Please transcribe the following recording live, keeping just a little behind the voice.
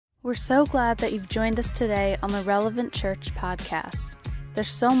We're so glad that you've joined us today on the Relevant Church podcast. There's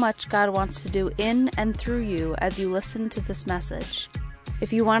so much God wants to do in and through you as you listen to this message.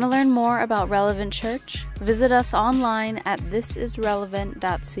 If you want to learn more about Relevant Church, visit us online at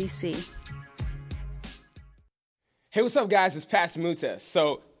thisisrelevant.cc. Hey, what's up, guys? It's Pastor Muta.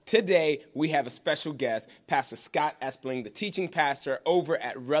 So today we have a special guest, Pastor Scott Espling, the teaching pastor over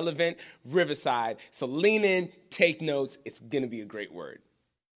at Relevant Riverside. So lean in, take notes. It's going to be a great word.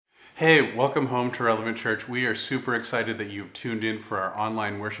 Hey, welcome home to Relevant Church. We are super excited that you've tuned in for our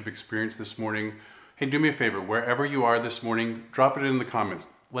online worship experience this morning. Hey, do me a favor, wherever you are this morning, drop it in the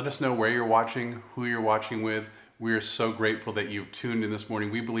comments. Let us know where you're watching, who you're watching with. We are so grateful that you've tuned in this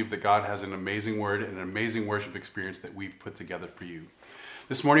morning. We believe that God has an amazing word and an amazing worship experience that we've put together for you.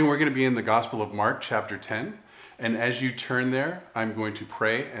 This morning we're going to be in the Gospel of Mark, chapter 10. And as you turn there, I'm going to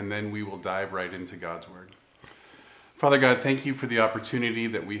pray and then we will dive right into God's word. Father God, thank you for the opportunity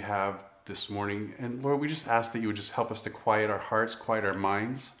that we have this morning. And Lord, we just ask that you would just help us to quiet our hearts, quiet our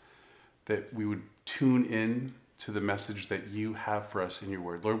minds, that we would tune in to the message that you have for us in your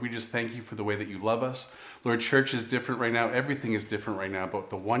word. Lord, we just thank you for the way that you love us. Lord, church is different right now. Everything is different right now.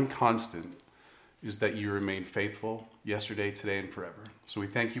 But the one constant is that you remain faithful yesterday, today, and forever. So we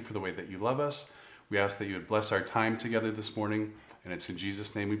thank you for the way that you love us. We ask that you would bless our time together this morning. And it's in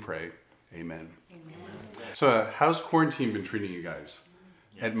Jesus' name we pray. Amen. Amen. So how's quarantine been treating you guys?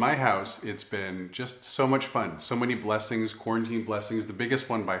 At my house, it's been just so much fun. So many blessings, quarantine blessings. The biggest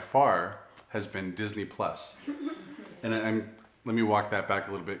one by far has been Disney Plus. And let me walk that back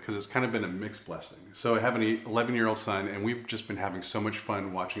a little bit because it's kind of been a mixed blessing. So I have an 11-year-old son and we've just been having so much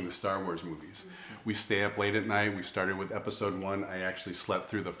fun watching the Star Wars movies. We stay up late at night. We started with episode 1. I actually slept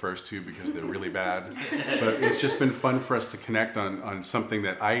through the first 2 because they're really bad. But it's just been fun for us to connect on something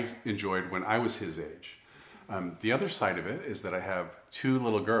that I enjoyed when I was his age. The other side of it is that I have 2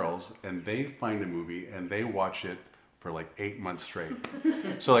 little girls and they find a movie and they watch it for like 8 months straight.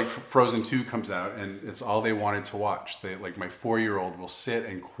 So like Frozen 2 comes out and it's all they wanted to watch. Like my 4-year-old will sit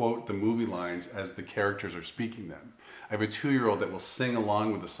and quote the movie lines as the characters are speaking them. I have a 2-year-old that will sing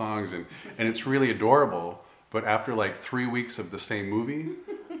along with the songs and it's really adorable. But after like 3 weeks of the same movie,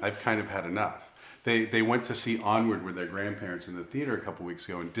 I've kind of had enough. They went to see Onward with their grandparents in the theater a couple weeks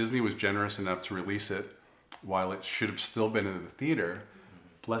ago and Disney was generous enough to release it while it should have still been in the theater.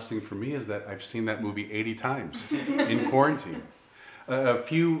 Blessing for me is that I've seen that movie 80 times in quarantine. A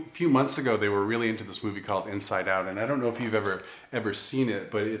few months ago, they were really into this movie called Inside Out, and I don't know if you've ever seen it,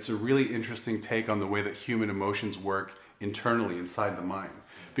 but it's a really interesting take on the way that human emotions work internally inside the mind.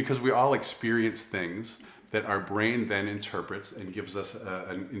 Because we all experience things that our brain then interprets and gives us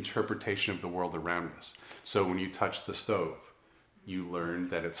an interpretation of the world around us. So when you touch the stove, you learn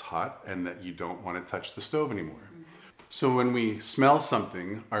that it's hot and that you don't want to touch the stove anymore. So when we smell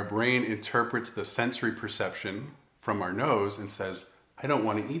something, our brain interprets the sensory perception from our nose and says, I don't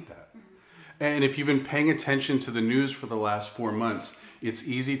want to eat that. And if you've been paying attention to the news for the last 4 months, it's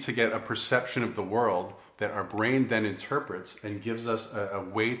easy to get a perception of the world that our brain then interprets and gives us a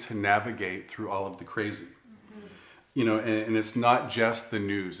way to navigate through all of the crazy. You know, and it's not just the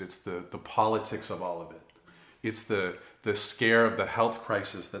news, it's the politics of all of it. It's the scare of the health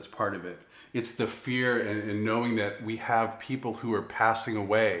crisis that's part of it. It's the fear and knowing that we have people who are passing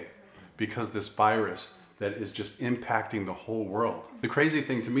away because this virus that is just impacting the whole world. The crazy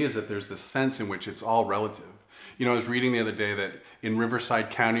thing to me is that there's this sense in which it's all relative. You know, I was reading the other day that in Riverside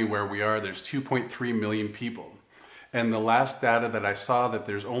County where we are, there's 2.3 million people. And the last data that I saw that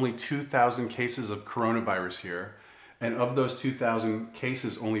there's only 2,000 cases of coronavirus here. And of those 2,000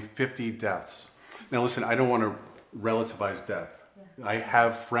 cases, only 50 deaths. Now listen, I don't want to relativize death. I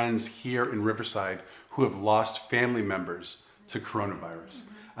have friends here in Riverside who have lost family members to coronavirus.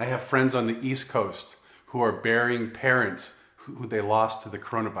 I have friends on the East Coast who are burying parents who they lost to the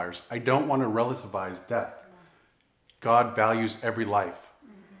coronavirus. I don't want to relativize death. God values every life.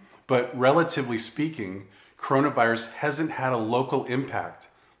 But relatively speaking, coronavirus hasn't had a local impact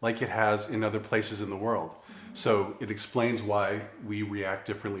like it has in other places in the world. So it explains why we react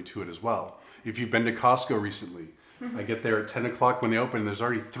differently to it as well. If you've been to Costco recently, I get there at 10 o'clock when they open, there's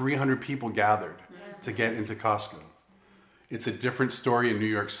already 300 people gathered to get into Costco. It's a different story in New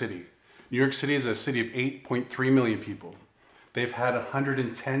York City. New York City is a city of 8.3 million people. They've had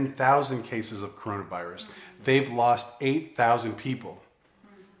 110,000 cases of coronavirus. They've lost 8,000 people.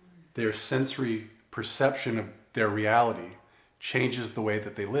 Their sensory perception of their reality changes the way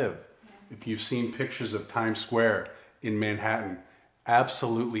that they live. If you've seen pictures of Times Square in Manhattan,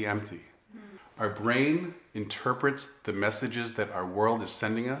 absolutely empty. Our brain interprets the messages that our world is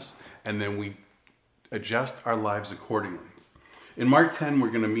sending us, and then we adjust our lives accordingly. In Mark 10, we're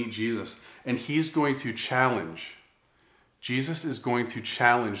going to meet Jesus, and he's going to challenge. Jesus is going to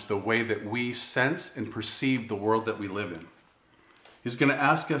challenge the way that we sense and perceive the world that we live in. He's going to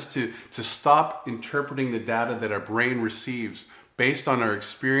ask us to stop interpreting the data that our brain receives based on our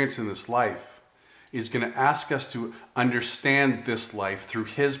experience in this life. He's going to ask us to understand this life through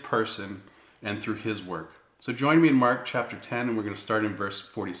his person and through his work. So join me in Mark chapter 10, and we're going to start in verse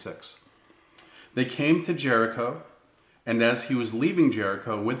 46. They came to Jericho, and as he was leaving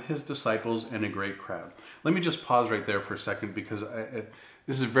Jericho with his disciples and a great crowd. Let me just pause right there for a second, because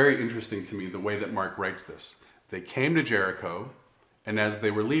this is very interesting to me, the way that Mark writes this. They came to Jericho, and as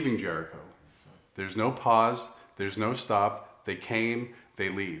they were leaving Jericho. There's no pause, there's no stop. They came, they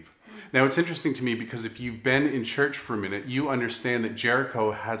leave. Now it's interesting to me because if you've been in church for a minute, you understand that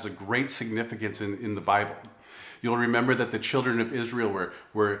Jericho has a great significance in the Bible. You'll remember that the children of Israel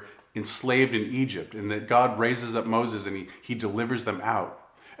were enslaved in Egypt, and that God raises up Moses and he delivers them out.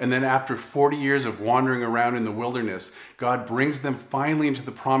 And then after 40 years of wandering around in the wilderness, God brings them finally into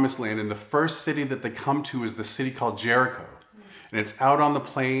the promised land, and the first city that they come to is the city called Jericho. And it's out on the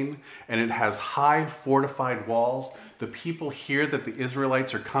plain, and it has high fortified walls. The people hear that the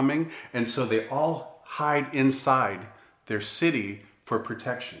Israelites are coming, and so they all hide inside their city for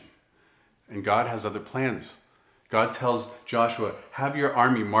protection. And God has other plans. God tells Joshua, have your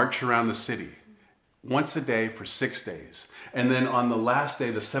army march around the city once a day for 6 days. And then on the last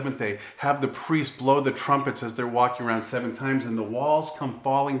day, the seventh day, have the priests blow the trumpets as they're walking around 7 times, and the walls come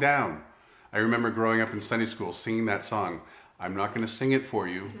falling down. I remember growing up in Sunday school singing that song. I'm not going to sing it for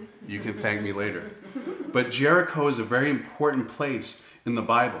you. You can thank me later. But Jericho is a very important place in the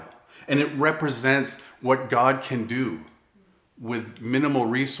Bible. And it represents what God can do with minimal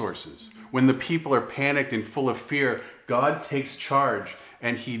resources. When the people are panicked and full of fear, God takes charge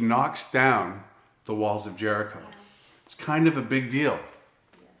and he knocks down the walls of Jericho. It's kind of a big deal.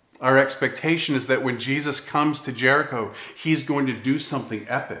 Our expectation is that when Jesus comes to Jericho, he's going to do something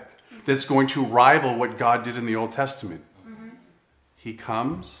epic that's going to rival what God did in the Old Testament. He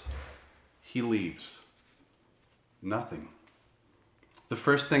comes, he leaves. Nothing. The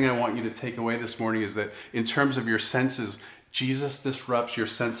first thing I want you to take away this morning is that in terms of your senses, Jesus disrupts your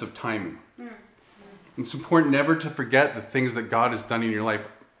sense of timing. It's important never to forget the things that God has done in your life.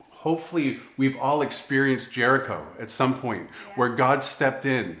 Hopefully, we've all experienced Jericho at some point, where God stepped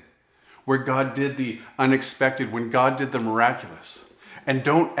in, where God did the unexpected, when God did the miraculous. And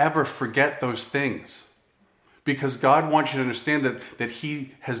don't ever forget those things. Because God wants you to understand that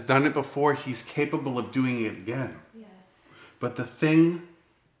he has done it before. He's capable of doing it again. Yes. But the thing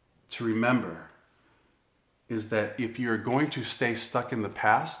to remember is that if you're going to stay stuck in the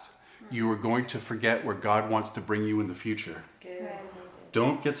past, you are going to forget where God wants to bring you in the future. Good.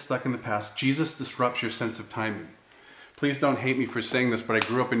 Don't get stuck in the past. Jesus disrupts your sense of timing. Please don't hate me for saying this, but I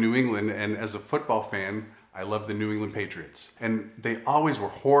grew up in New England, and as a football fan, I love the New England Patriots. And they always were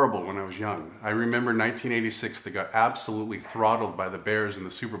horrible when I was young. I remember 1986, they got absolutely throttled by the Bears in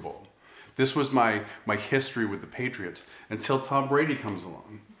the Super Bowl. This was my history with the Patriots until Tom Brady comes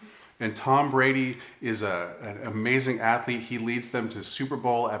along. And Tom Brady is an amazing athlete. He leads them to Super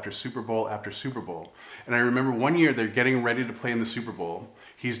Bowl after Super Bowl after Super Bowl. And I remember one year they're getting ready to play in the Super Bowl.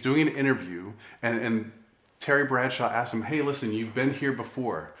 He's doing an interview, and Terry Bradshaw asked him, hey, listen, you've been here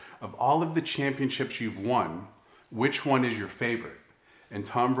before. Of all of the championships you've won, which one is your favorite? And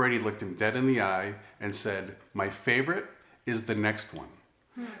Tom Brady looked him dead in the eye and said, my favorite is the next one.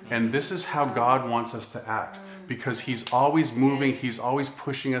 And this is how God wants us to act, because he's always moving, he's always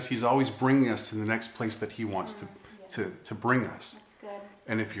pushing us, he's always bringing us to the next place that he wants to bring us. That's good.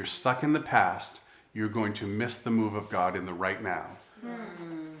 And if you're stuck in the past, you're going to miss the move of God in the right now.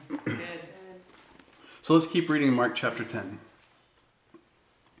 Good. So let's keep reading Mark chapter 10.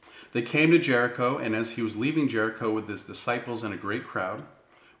 They came to Jericho, and as he was leaving Jericho with his disciples and a great crowd,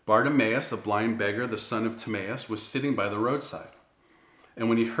 Bartimaeus, a blind beggar, the son of Timaeus, was sitting by the roadside. And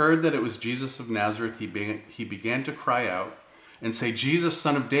when he heard that it was Jesus of Nazareth, he began to cry out and say, Jesus,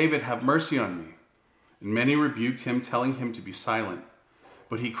 son of David, have mercy on me. And many rebuked him, telling him to be silent.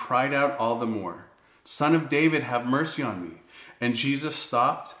 But he cried out all the more, Son of David, have mercy on me. And Jesus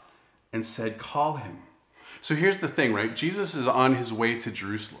stopped and said, call him. So here's the thing, right? Jesus is on his way to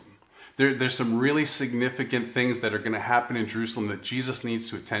Jerusalem. There's some really significant things that are going to happen in Jerusalem that Jesus needs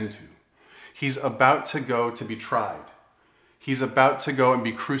to attend to. He's about to go to be tried. He's about to go and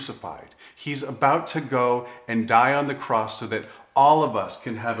be crucified. He's about to go and die on the cross so that all of us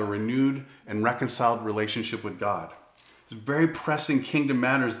can have a renewed and reconciled relationship with God. It's very pressing kingdom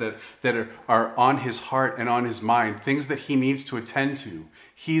matters that are on his heart and on his mind, things that he needs to attend to.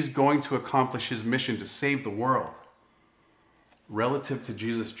 He's going to accomplish his mission to save the world. relative to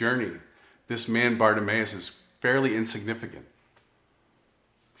Jesus' journey, this man Bartimaeus is fairly insignificant.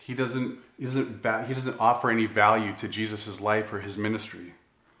 He doesn't offer any value to Jesus' life or his ministry.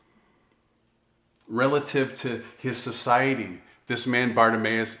 Relative to his society, this man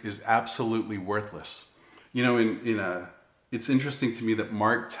Bartimaeus is absolutely worthless. You know, it's interesting to me that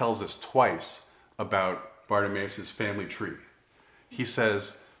Mark tells us twice about Bartimaeus' family tree. He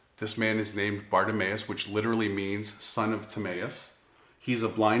says this man is named Bartimaeus, which literally means son of Timaeus. He's a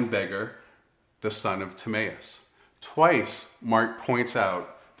blind beggar, the son of Timaeus. Twice, Mark points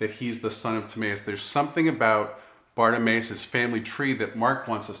out that he's the son of Timaeus. There's something about Bartimaeus' family tree that Mark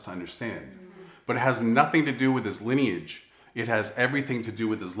wants us to understand. But it has nothing to do with his lineage. It has everything to do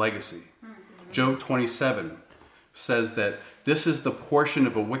with his legacy. Job 27 says that this is the portion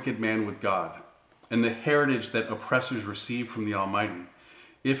of a wicked man with God, and the heritage that oppressors receive from the Almighty.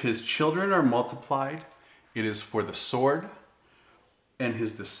 If his children are multiplied, it is for the sword, and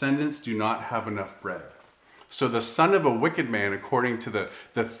his descendants do not have enough bread. So the son of a wicked man, according to the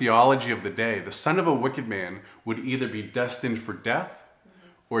theology of the day, the son of a wicked man would either be destined for death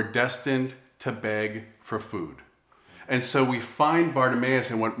or destined to beg for food. And so we find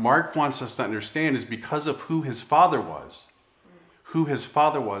Bartimaeus, and what Mark wants us to understand is because of who his father was,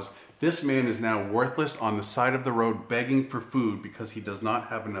 this man is now worthless on the side of the road begging for food because he does not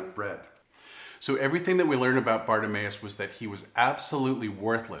have enough bread. So everything that we learned about Bartimaeus was that he was absolutely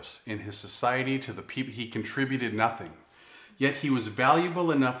worthless in his society to the people. He contributed nothing. Yet he was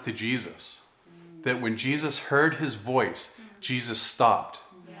valuable enough to Jesus that when Jesus heard his voice, Jesus stopped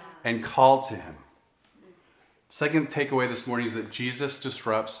and called to him. Second takeaway this morning is that Jesus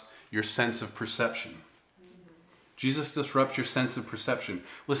disrupts your sense of perception. Jesus disrupts your sense of perception.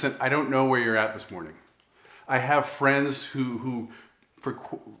 Listen, I don't know where you're at this morning. I have friends who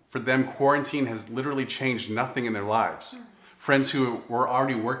for them, quarantine has literally changed nothing in their lives. Friends who were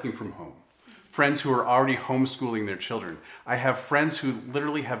already working from home. Friends who are already homeschooling their children. I have friends who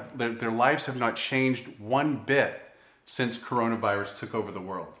literally have, their lives have not changed one bit since coronavirus took over the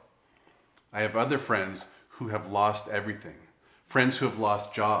world. I have other friends who have lost everything. Friends who have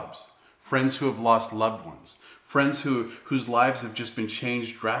lost jobs. Friends who have lost loved ones. Friends whose lives have just been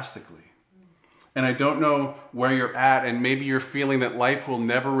changed drastically. And I don't know where you're at, and maybe you're feeling that life will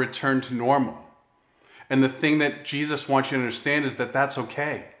never return to normal. And the thing that Jesus wants you to understand is that that's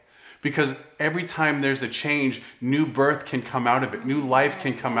okay. Because every time there's a change, new birth can come out of it. New life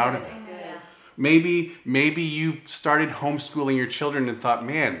can come out of it. Maybe you started homeschooling your children and thought,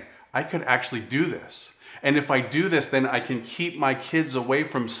 man, I could actually do this. And if I do this, then I can keep my kids away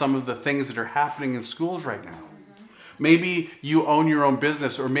from some of the things that are happening in schools right now. Maybe you own your own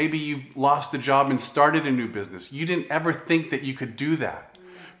business, or maybe you lost a job and started a new business. You didn't ever think that you could do that.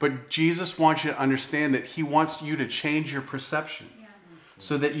 But Jesus wants you to understand that he wants you to change your perception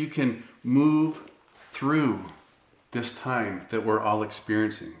so that you can move through this time that we're all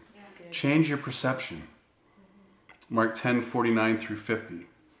experiencing. Change your perception. Mark 10:49 through 50.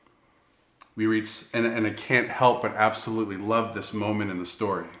 We read, and I can't help but absolutely love this moment in the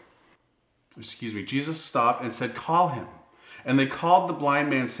story. Jesus stopped and said, "Call him." And they called the blind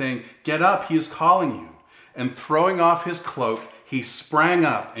man, saying, "Get up, he is calling you." And throwing off his cloak, he sprang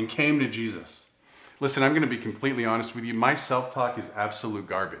up and came to Jesus. Listen, I'm going to be completely honest with you. My self-talk is absolute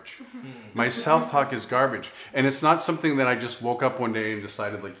garbage. My self-talk is garbage. And it's not something that I just woke up one day and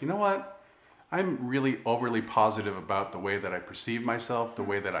decided, like, you know what? I'm really overly positive about the way that I perceive myself, the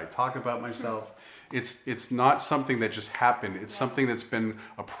way that I talk about myself. It's not something that just happened. It's something that's been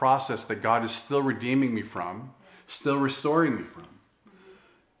a process that God is still redeeming me from, still restoring me from.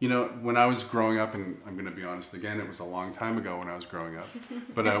 You know, when I was growing up, and I'm going to be honest again, it was a long time ago when I was growing up,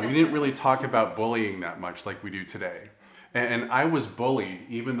 but we didn't really talk about bullying that much like we do today. And I was bullied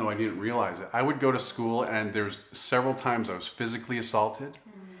even though I didn't realize it. I would go to school and there's several times I was physically assaulted.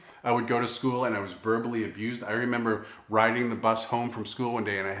 I would go to school and I was verbally abused. I remember riding the bus home from school one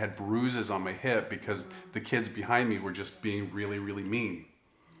day and I had bruises on my hip because the kids behind me were just being really, really mean.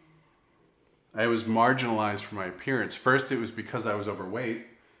 I was marginalized for my appearance. First, it was because I was overweight.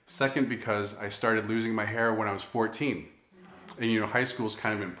 Second, because I started losing my hair when I was 14. And you know, high school is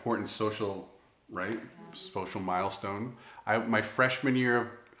kind of an important social, right? Social milestone. My freshman year of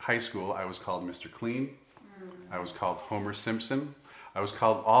high school, I was called Mr. Clean. I was called Homer Simpson. I was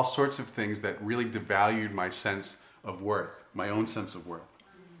called all sorts of things that really devalued my sense of worth, my own sense of worth.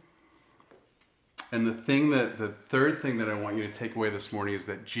 And the third thing that I want you to take away this morning is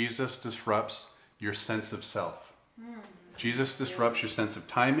that Jesus disrupts your sense of self. Jesus disrupts your sense of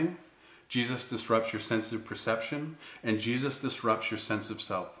timing. Jesus disrupts your sense of perception. And Jesus disrupts your sense of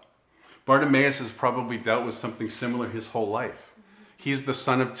self. Bartimaeus has probably dealt with something similar his whole life. He's the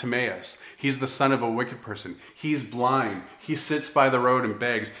son of Timaeus. He's the son of a wicked person. He's blind. He sits by the road and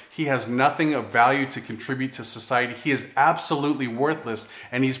begs. He has nothing of value to contribute to society. He is absolutely worthless,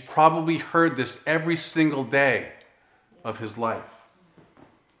 and he's probably heard this every single day of his life.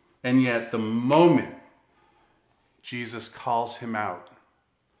 And yet, the moment Jesus calls him out,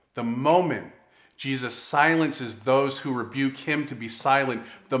 the moment Jesus silences those who rebuke him to be silent,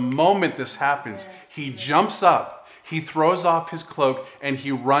 the moment this happens, he jumps up. He throws off his cloak and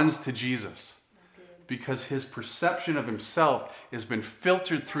he runs to Jesus because his perception of himself has been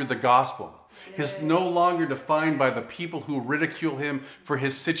filtered through the gospel. He's no longer defined by the people who ridicule him for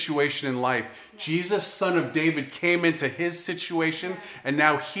his situation in life. Jesus, son of David, came into his situation, and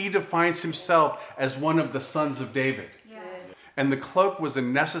now he defines himself as one of the sons of David. And the cloak was a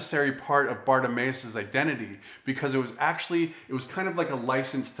necessary part of Bartimaeus' identity because it was kind of like a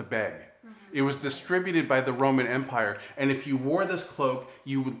license to beg. It was distributed by the Roman Empire. And if you wore this cloak,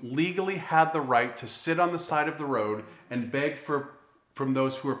 you legally had the right to sit on the side of the road and beg from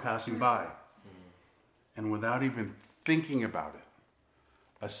those who were passing by. And without even thinking about it,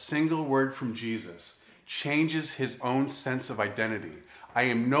 a single word from Jesus changes his own sense of identity. I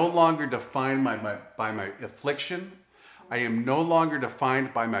am no longer defined by my affliction. I am no longer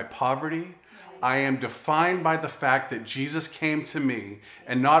defined by my poverty. I am defined by the fact that Jesus came to me,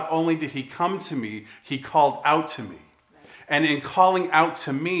 and not only did he come to me, he called out to me. And in calling out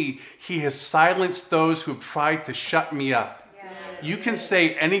to me, he has silenced those who have tried to shut me up. You can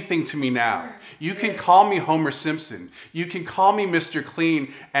say anything to me now. You can call me Homer Simpson. You can call me Mr.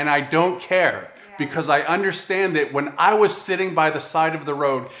 Clean, and I don't care. Because I understand that when I was sitting by the side of the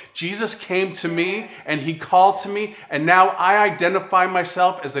road, Jesus came to me and he called to me, and now I identify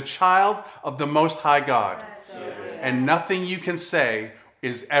myself as a child of the Most High God. And nothing you can say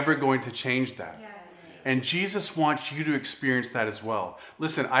is ever going to change that. And Jesus wants you to experience that as well.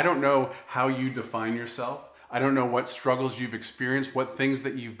 Listen, I don't know how you define yourself. I don't know what struggles you've experienced, what things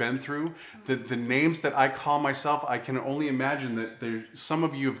that you've been through. The names that I call myself, I can only imagine that some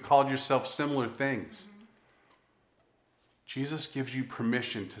of you have called yourself similar things. Jesus gives you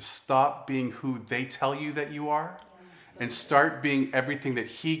permission to stop being who they tell you that you are and start being everything that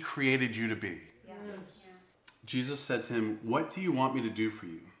he created you to be. Jesus said to him, "What do you want me to do for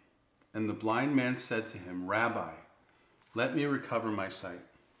you?" And the blind man said to him, "Rabbi, let me recover my sight."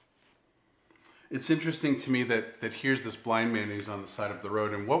 It's interesting to me that here's this blind man who's on the side of the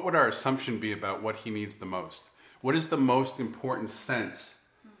road, and what would our assumption be about what he needs the most? What is the most important sense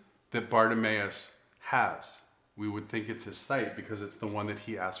that Bartimaeus has? We would think it's his sight because it's the one that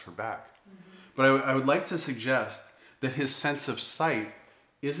he asked for back. But I would like to suggest that his sense of sight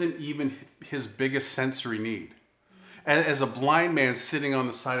isn't even his biggest sensory need. As a blind man sitting on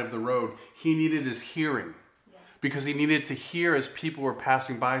the side of the road, he needed his hearing. Because he needed to hear as people were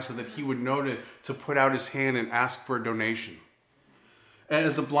passing by so that he would know to put out his hand and ask for a donation.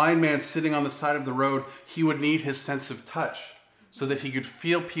 As a blind man sitting on the side of the road, he would need his sense of touch so that he could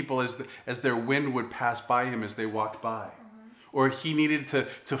feel people as their wind would pass by him as they walked by. Or he needed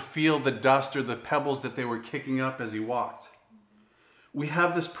to feel the dust or the pebbles that they were kicking up as he walked. We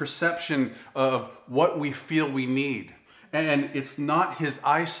have this perception of what we feel we need, and it's not his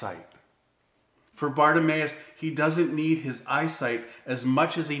eyesight. For Bartimaeus, he doesn't need his eyesight as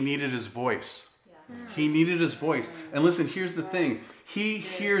much as he needed his voice. He needed his voice. And listen, here's the thing. He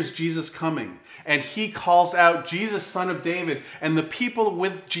hears Jesus coming, and he calls out, "Jesus, son of David." And the people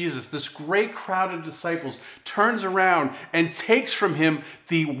with Jesus, this great crowd of disciples, turns around and takes from him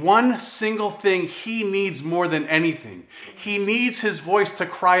the one single thing he needs more than anything. He needs his voice to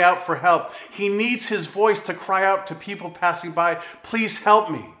cry out for help. He needs his voice to cry out to people passing by, "Please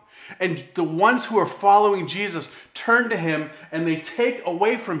help me." And the ones who are following Jesus turn to him and they take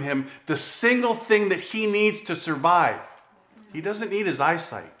away from him the single thing that he needs to survive. He doesn't need his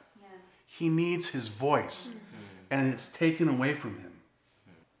eyesight. He needs his voice. And it's taken away from him.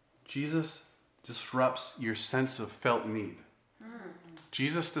 Jesus disrupts your sense of felt need.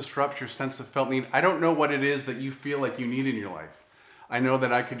 Jesus disrupts your sense of felt need. I don't know what it is that you feel like you need in your life. I know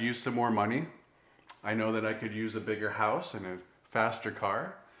that I could use some more money. I know that I could use a bigger house and a faster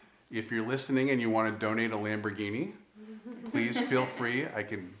car. If you're listening and you want to donate a Lamborghini, please feel free. I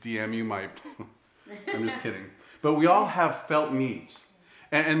can DM you my... I'm just kidding. But we all have felt needs.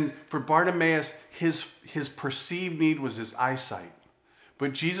 And for Bartimaeus, his perceived need was his eyesight.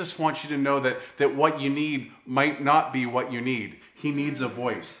 But Jesus wants you to know that what you need might not be what you need. He needs a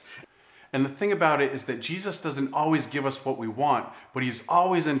voice. And the thing about it is that Jesus doesn't always give us what we want, but he's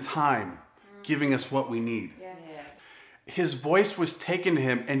always in time giving us what we need. his voice was taken to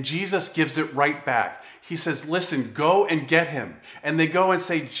him, and Jesus gives it right back. He says, listen, go and get him. And they go and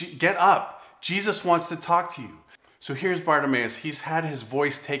say, get up. Jesus wants to talk to you. So here's Bartimaeus. He's had his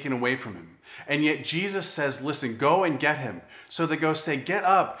voice taken away from him. And yet Jesus says, listen, go and get him. So they go say, get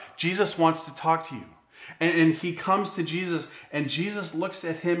up. Jesus wants to talk to you. And he comes to Jesus, and Jesus looks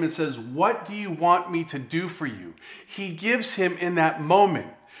at him and says, what do you want me to do for you? He gives him in that moment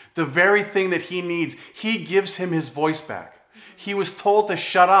the very thing that he needs. He gives him his voice back. He was told to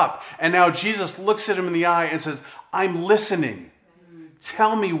shut up. And now Jesus looks at him in the eye and says, I'm listening.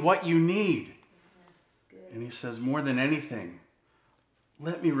 Tell me what you need. And he says, more than anything,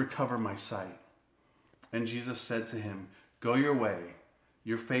 let me recover my sight. And Jesus said to him, go your way.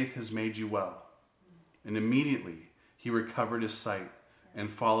 Your faith has made you well. And immediately he recovered his sight and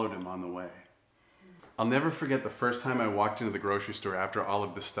followed him on the way. I'll never forget the first time I walked into the grocery store after all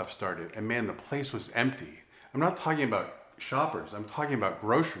of this stuff started. And man, the place was empty. I'm not talking about shoppers. I'm talking about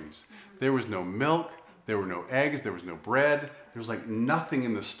groceries. There was no milk. There were no eggs. There was no bread. There was like nothing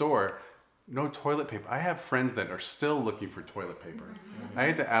in the store. No toilet paper. I have friends that are still looking for toilet paper. I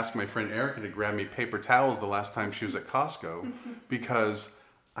had to ask my friend Erica to grab me paper towels the last time she was at Costco because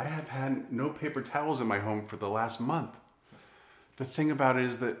I have had no paper towels in my home for the last month. The thing about it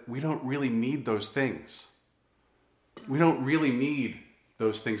is that we don't really need those things. We don't really need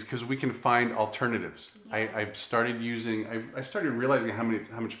those things because we can find alternatives. I started realizing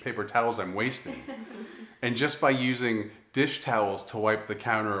how much paper towels I'm wasting. And just by using dish towels to wipe the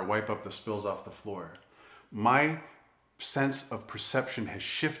counter or wipe up the spills off the floor, my sense of perception has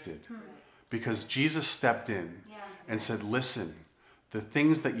shifted because Jesus stepped in and said, listen, the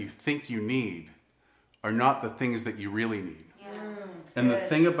things that you think you need are not the things that you really need. And the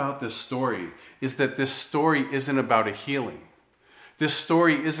thing about this story is that this story isn't about a healing. This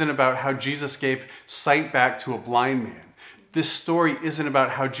story isn't about how Jesus gave sight back to a blind man. This story isn't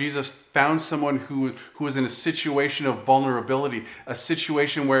about how Jesus found someone who was in a situation of vulnerability, a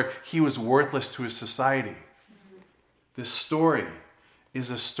situation where he was worthless to his society. This story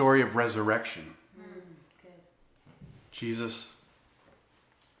is a story of resurrection. Jesus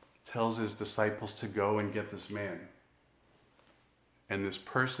tells his disciples to go and get this man. And this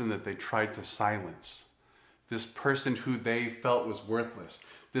person that they tried to silence, this person who they felt was worthless,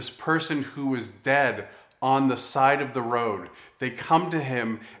 this person who was dead on the side of the road, they come to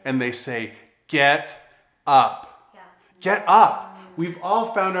him and they say, get up. Get up. We've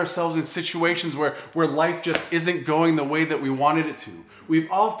all found ourselves in situations where life just isn't going the way that we wanted it to.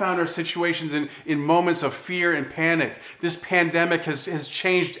 We've all found our situations in moments of fear and panic. This pandemic has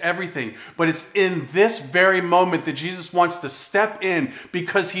changed everything. But it's in this very moment that Jesus wants to step in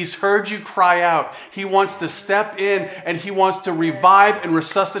because he's heard you cry out. He wants to step in and he wants to revive and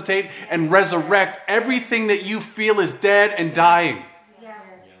resuscitate and resurrect everything that you feel is dead and dying.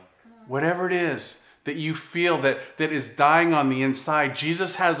 Whatever it is that you feel that is dying on the inside,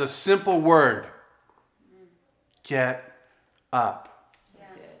 Jesus has a simple word. Get up.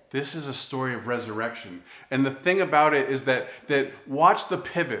 This is a story of resurrection. And the thing about it is that watch the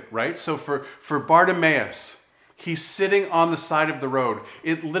pivot, right? So for Bartimaeus, he's sitting on the side of the road.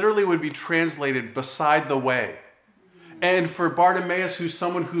 It literally would be translated beside the way. And for Bartimaeus, who's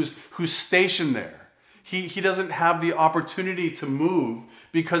someone who's stationed there, he doesn't have the opportunity to move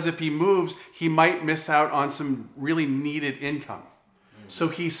because if he moves, he might miss out on some really needed income. So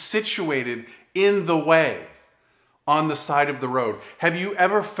he's situated in the way on the side of the road. Have you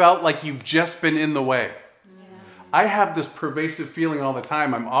ever felt like you've just been in the way? I have this pervasive feeling all the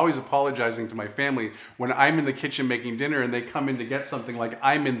time. I'm always apologizing to my family when I'm in the kitchen making dinner and they come in to get something, like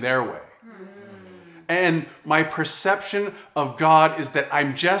I'm in their way. And my perception of God is that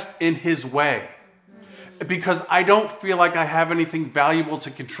I'm just in his way because I don't feel like I have anything valuable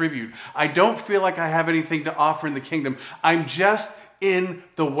to contribute. I don't feel like I have anything to offer in the kingdom. I'm just in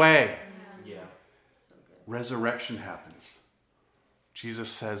the way. Resurrection happens. Jesus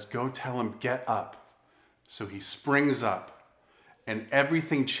says, go tell him, get up. So he springs up and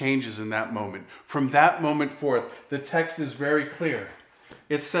everything changes in that moment. From that moment forth, the text is very clear.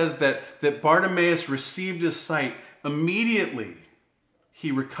 It says that Bartimaeus received his sight. Immediately,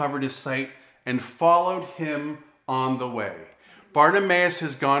 he recovered his sight and followed him on the way. Bartimaeus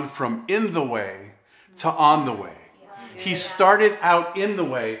has gone from in the way to on the way. He started out in the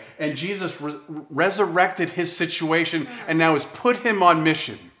way, and Jesus resurrected his situation and now has put him on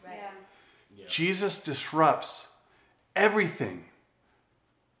mission. Jesus disrupts everything.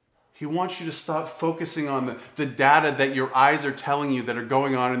 He wants you to stop focusing on the data that your eyes are telling you that are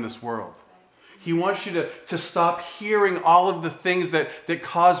going on in this world. He wants you to stop hearing all of the things that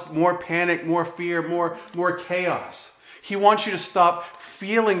cause more panic, more fear, more chaos. He wants you to stop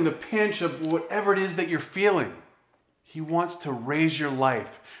feeling the pinch of whatever it is that you're feeling. He wants to raise your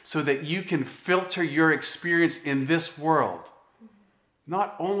life so that you can filter your experience in this world,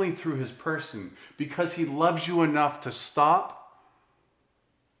 not only through his person, because he loves you enough to stop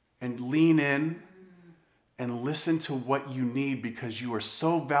and lean in and listen to what you need because you are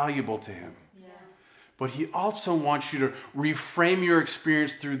so valuable to him. But he also wants you to reframe your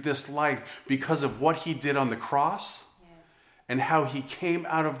experience through this life because of what he did on the cross and how he came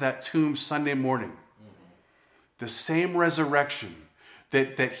out of that tomb Sunday morning. The same resurrection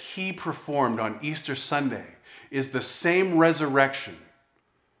that he performed on Easter Sunday is the same resurrection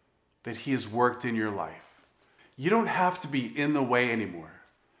that he has worked in your life. You don't have to be in the way anymore.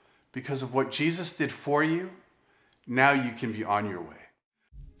 Because of what Jesus did for you, now you can be on your way.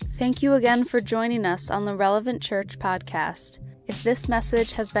 Thank you again for joining us on the Relevant Church podcast. If this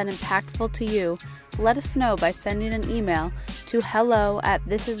message has been impactful to you, let us know by sending an email to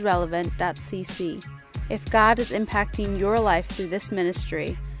hello@thisisrelevant.cc. If God is impacting your life through this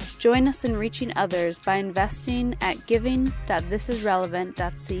ministry, join us in reaching others by investing at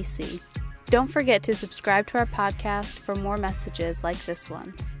giving.thisisrelevant.cc. Don't forget to subscribe to our podcast for more messages like this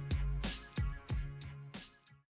one.